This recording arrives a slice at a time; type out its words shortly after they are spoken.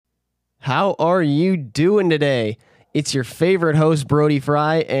How are you doing today? It's your favorite host, Brody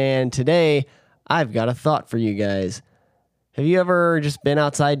Fry, and today I've got a thought for you guys. Have you ever just been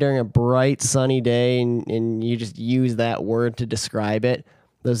outside during a bright, sunny day and you just use that word to describe it?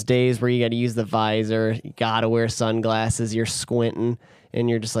 Those days where you got to use the visor, you got to wear sunglasses, you're squinting, and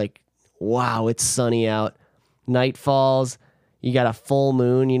you're just like, wow, it's sunny out. Night falls, you got a full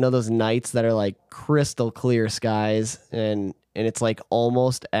moon, you know those nights that are like crystal clear skies, and it's like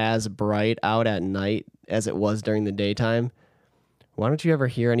almost as bright out at night as it was during the daytime. Why don't you ever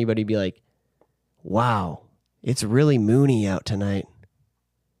hear anybody be like, wow, it's really moony out tonight?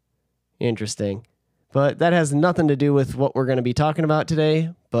 Interesting. But that has nothing to do with what we're going to be talking about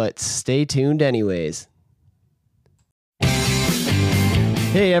today, but stay tuned anyways.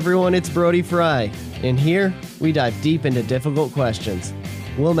 Hey everyone, it's Brody Fry, and here we dive deep into difficult questions.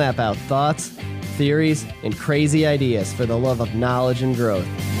 We'll map out thoughts, theories, and crazy ideas for the love of knowledge and growth.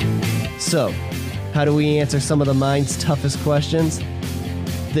 So, how do we answer some of the mind's toughest questions?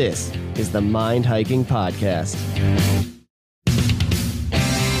 This is the Mind Hiking Podcast.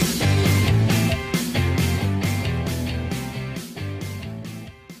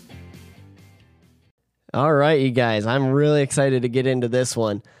 All right, you guys, I'm really excited to get into this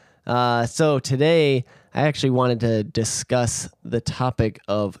one. So today, I actually wanted to discuss the topic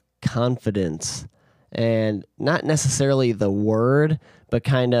of confidence, and not necessarily the word, but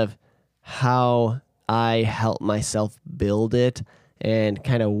kind of how I help myself build it and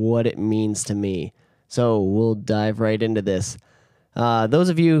kind of what it means to me. So we'll dive right into this. Those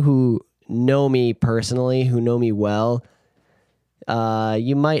of you who know me personally, who know me well,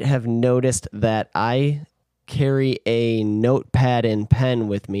 you might have noticed that I carry a notepad and pen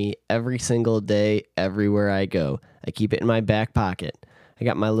with me every single day, everywhere I go. I keep it in my back pocket. I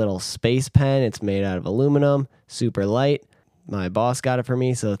got my little space pen. It's made out of aluminum, super light. My boss got it for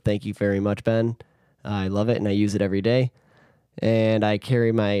me, so thank you very much, Ben. I love it, and I use it every day. And I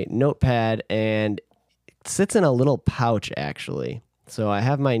carry my notepad, and it sits in a little pouch, actually. So I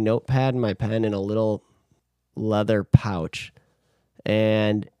have my notepad and my pen in a little leather pouch.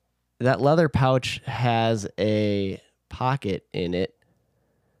 And that leather pouch has a pocket in it,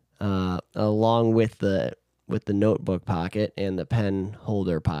 along with the notebook pocket and the pen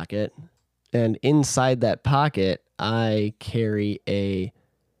holder pocket. And inside that pocket, I carry a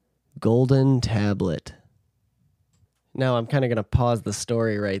golden tablet. Now, I'm kind of going to pause the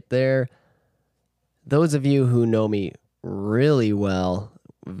story right there. Those of you who know me really well,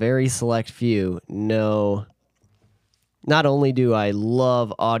 very select few, know not only do I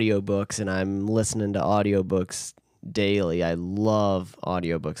love audiobooks, and I'm listening to audiobooks daily. I love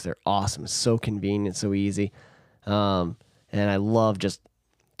audiobooks. They're awesome. So convenient, so easy. And I love just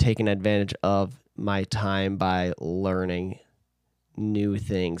taking advantage of my time by learning new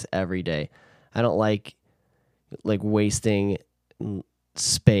things every day. I don't like wasting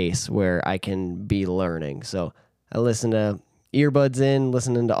space where I can be learning. So I listen to earbuds in,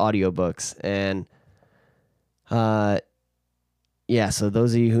 listening to audiobooks. And so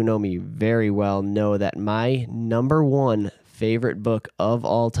those of you who know me very well know that my number one favorite book of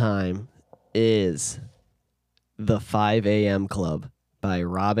all time is The 5 a.m. Club by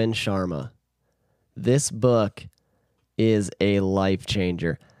Robin Sharma. This book is a life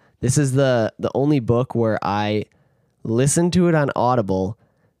changer. This is the only book where I listened to it on Audible,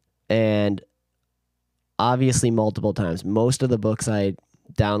 and obviously multiple times. Most of the books I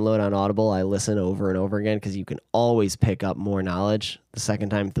download on Audible, I listen over and over again because you can always pick up more knowledge the second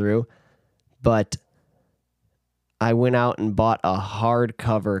time through. But I went out and bought a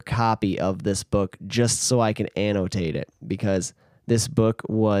hardcover copy of this book just so I could annotate it, because this book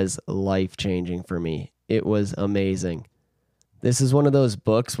was life-changing for me. It was amazing. This is one of those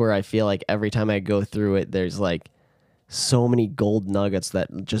books where I feel like every time I go through it, there's like so many gold nuggets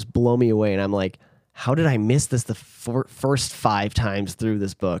that just blow me away. And I'm like, how did I miss this the first 5 times through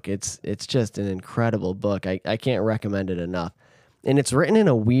this book? It's just an incredible book. I can't recommend it enough. And it's written in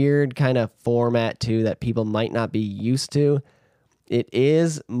a weird kind of format, too, that people might not be used to. It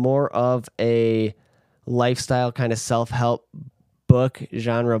is more of a lifestyle kind of self-help book,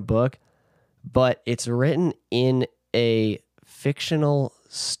 genre book, but it's written in a fictional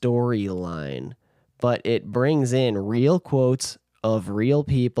storyline. But it brings in real quotes of real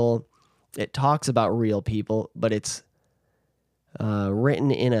people. It talks about real people, but it's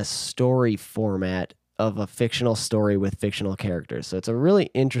written in a story format of a fictional story with fictional characters. So it's a really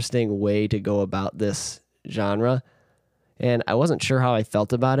interesting way to go about this genre. And I wasn't sure how I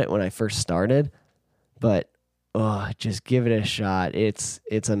felt about it when I first started, but just give it a shot. It's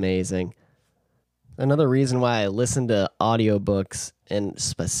amazing. Another reason why I listen to audiobooks, and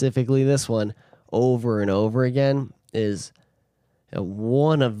specifically this one, over and over again is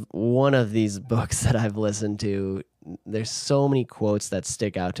one of these books that I've listened to. There's so many quotes that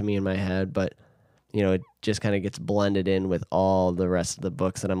stick out to me in my head, but it just kind of gets blended in with all the rest of the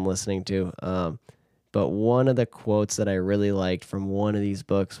books that I'm listening to. But one of the quotes that I really liked from one of these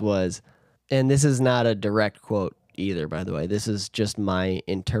books was, and this is not a direct quote either, by the way. This is just my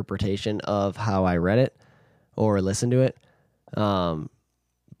interpretation of how I read it or listened to it.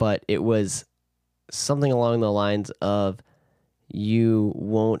 But it was something along the lines of, you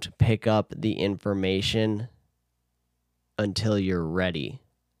won't pick up the information until you're ready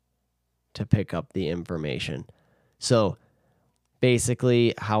to pick up the information. So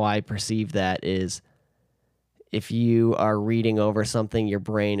basically, how I perceive that is, if you are reading over something, your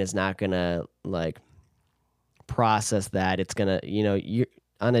brain is not going to process that. It's going to, you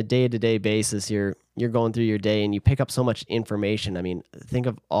on a day-to-day basis, you're going through your day and you pick up so much information. I mean, think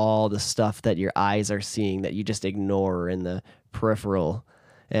of all the stuff that your eyes are seeing that you just ignore in the peripheral,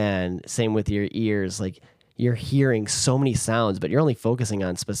 and same with your ears. Like, you're hearing so many sounds, but you're only focusing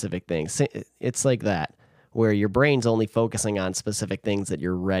on specific things. It's like that, where your brain's only focusing on specific things that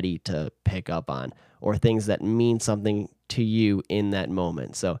you're ready to pick up on, or things that mean something to you in that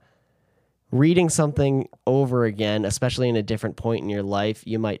moment. So reading something over again, especially in a different point in your life,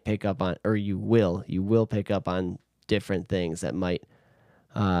 you might pick up on, or you will pick up on different things that might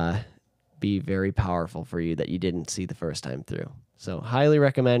be very powerful for you that you didn't see the first time through. So highly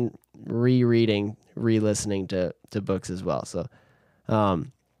recommend rereading, re-listening to books as well. So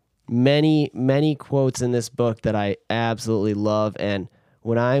many quotes in this book that I absolutely love. And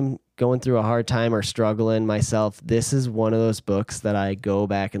when I'm going through a hard time or struggling myself, this is one of those books that I go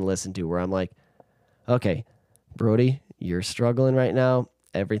back and listen to, where I'm like, okay, Brody, you're struggling right now.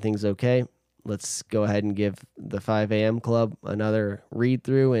 Everything's okay. Let's go ahead and give the 5 a.m. Club another read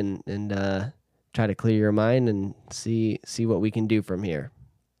through and try to clear your mind and see what we can do from here.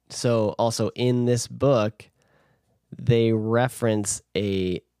 So also in this book, they reference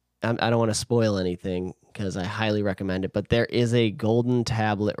I don't want to spoil anything because I highly recommend it, but there is a golden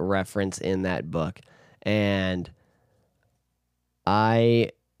tablet reference in that book. And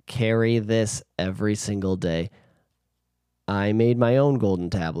I carry this every single day. I made my own golden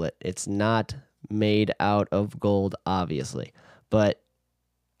tablet. It's not made out of gold, obviously, but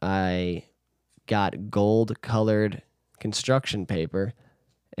I got gold colored construction paper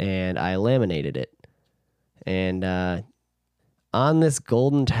and I laminated it. And on this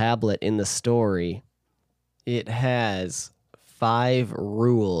golden tablet in the story, it has 5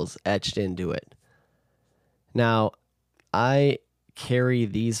 rules etched into it. Now, I carry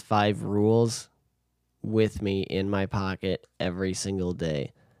these 5 rules with me in my pocket every single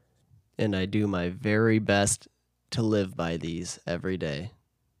day, and I do my very best to live by these every day.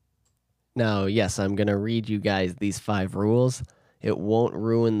 Now, yes, I'm going to read you guys these 5 rules. It won't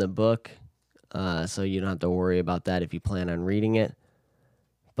ruin the book, so you don't have to worry about that if you plan on reading it.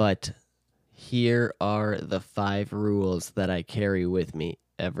 But here are the 5 rules that I carry with me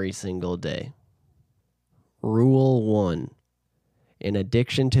every single day. Rule 1. An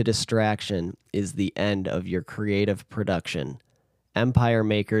addiction to distraction is the end of your creative production. Empire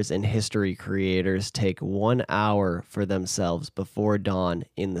makers and history creators take 1 hour for themselves before dawn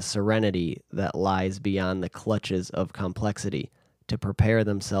in the serenity that lies beyond the clutches of complexity to prepare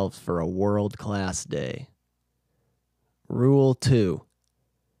themselves for a world-class day. Rule 2.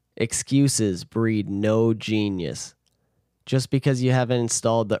 Excuses breed no genius. Just because you haven't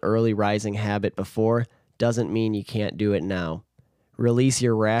installed the early rising habit before doesn't mean you can't do it now. Release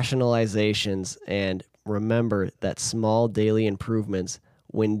your rationalizations and remember that small daily improvements,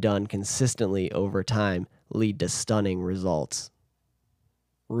 when done consistently over time, lead to stunning results.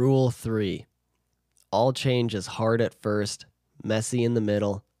 Rule 3. All change is hard at first, messy in the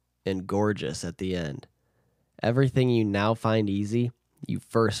middle, and gorgeous at the end. Everything you now find easy, you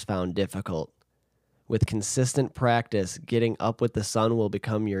first found difficult. With consistent practice, getting up with the sun will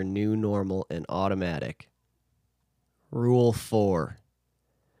become your new normal and automatic. Rule 4.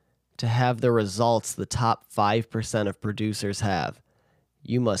 To have the results the top 5% of producers have,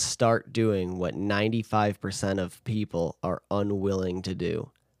 you must start doing what 95% of people are unwilling to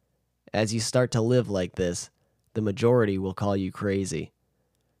do. As you start to live like this, the majority will call you crazy.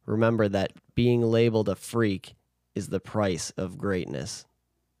 Remember that being labeled a freak is the price of greatness.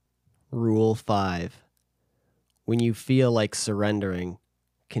 Rule 5. When you feel like surrendering,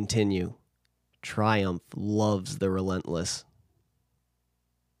 continue. Triumph loves the relentless.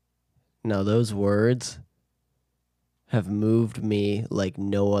 Now, those words have moved me like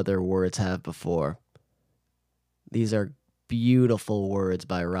no other words have before. These are beautiful words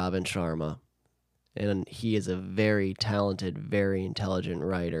by Robin Sharma, and he is a very talented, very intelligent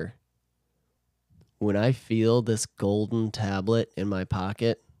writer. When I feel this golden tablet in my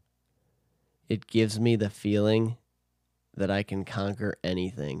pocket, it gives me the feeling that I can conquer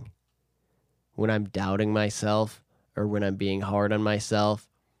anything. When I'm doubting myself, or when I'm being hard on myself,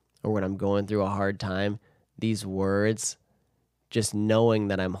 or when I'm going through a hard time, these words, just knowing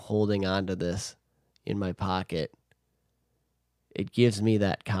that I'm holding on to this in my pocket, it gives me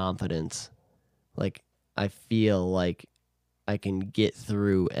that confidence. Like, I feel like I can get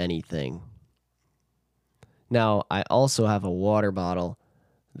through anything. Now, I also have a water bottle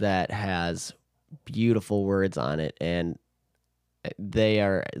that has beautiful words on it, and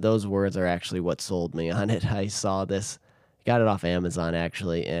those words are actually what sold me on it. I saw this, got it off Amazon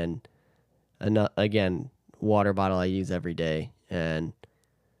actually, and again, water bottle I use every day, and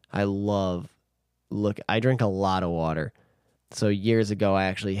I I drink a lot of water. So years ago, I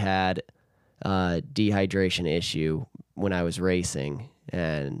actually had a dehydration issue when I was racing,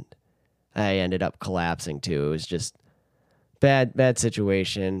 and I ended up collapsing too. It was just bad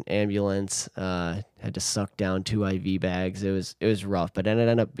situation. Ambulance, had to suck down 2 IV bags. It was rough, but it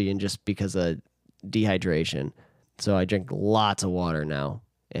ended up being just because of dehydration. So I drink lots of water now,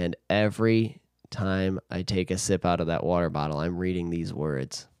 and every time I take a sip out of that water bottle, I'm reading these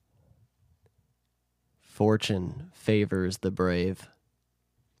words. Fortune favors the brave.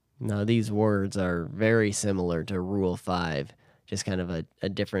 Now, these words are very similar to Rule 5, just kind of a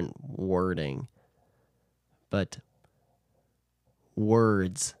different wording. But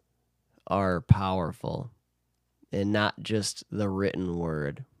words are powerful, and not just the written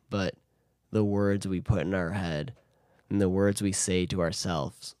word, but the words we put in our head and the words we say to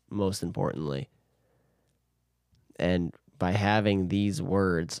ourselves, most importantly. And by having these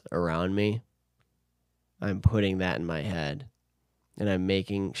words around me, I'm putting that in my head, and I'm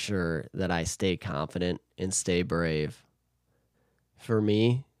making sure that I stay confident and stay brave. For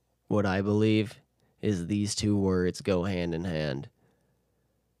me, what I believe is these two words go hand in hand.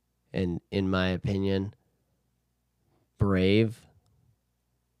 And in my opinion, brave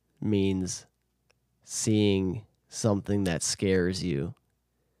means seeing something that scares you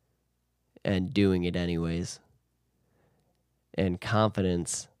and doing it anyways. And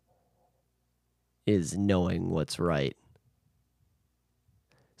confidence is knowing what's right.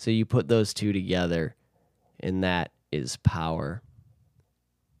 So you put those two together, and that is power.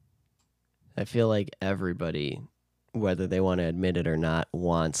 I feel like everybody, whether they want to admit it or not,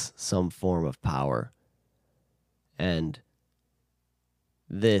 wants some form of power. And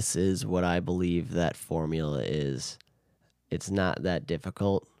this is what I believe that formula is. It's not that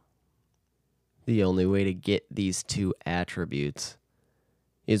difficult. The only way to get these two attributes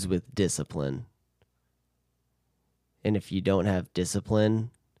is with discipline. And if you don't have discipline,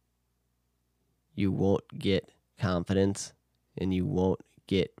 you won't get confidence and you won't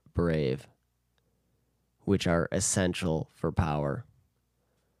get brave, which are essential for power.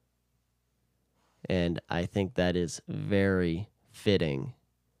 And I think that is very fitting,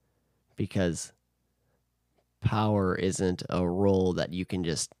 because power isn't a role that you can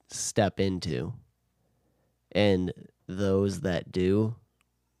just step into. And those that do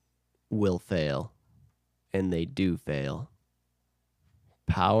will fail, and they do fail.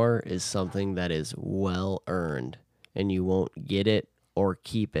 Power is something that is well earned, and you won't get it or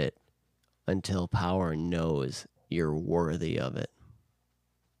keep it until power knows you're worthy of it.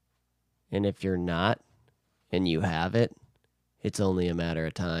 And if you're not, and you have it, it's only a matter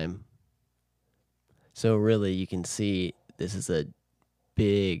of time. So really, you can see this is a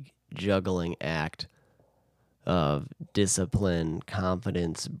big juggling act of discipline,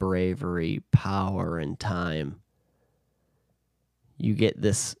 confidence, bravery, power, and time. You get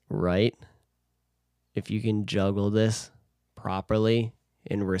this right, if you can juggle this properly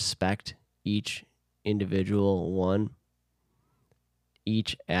and respect each individual one,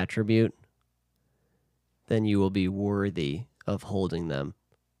 each attribute, then you will be worthy of holding them,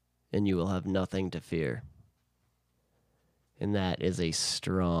 and you will have nothing to fear. And that is a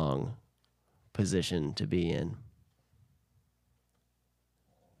strong position to be in.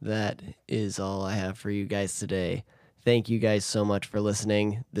 That is all I have for you guys today. Thank you guys so much for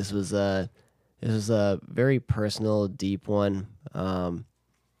listening. This was a very personal, deep one.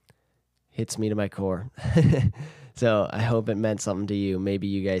 Hits me to my core. So I hope it meant something to you. Maybe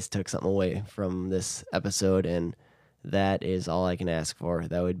you guys took something away from this episode, and that is all I can ask for.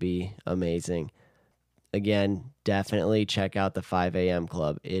 That would be amazing. Again, definitely check out the 5 a.m.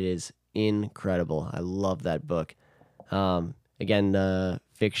 Club. It is incredible. I love that book. Again,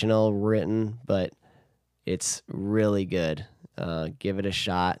 fictional written, but It's really good. Give it a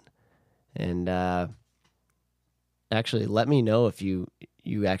shot. And actually, let me know if you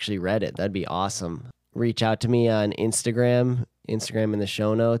actually read it. That'd be awesome. Reach out to me on Instagram in the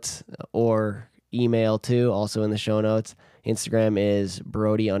show notes, or email too, also in the show notes. Instagram is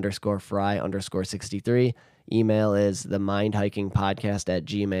Brody_Fry_63. Email is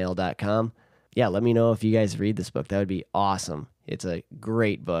themindhikingpodcast@gmail.com. Yeah, let me know if you guys read this book. That would be awesome. It's a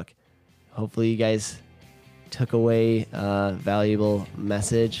great book. Hopefully you guys took away a valuable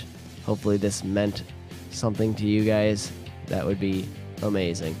message. Hopefully this meant something to you guys. That would be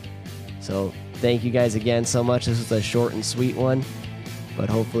amazing. So thank you guys again so much. This was a short and sweet one, but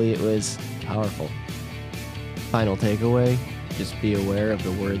hopefully it was powerful. Final takeaway, just be aware of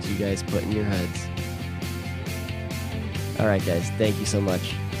the words you guys put in your heads. All right, guys, thank you so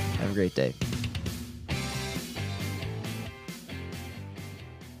much. Have a great day.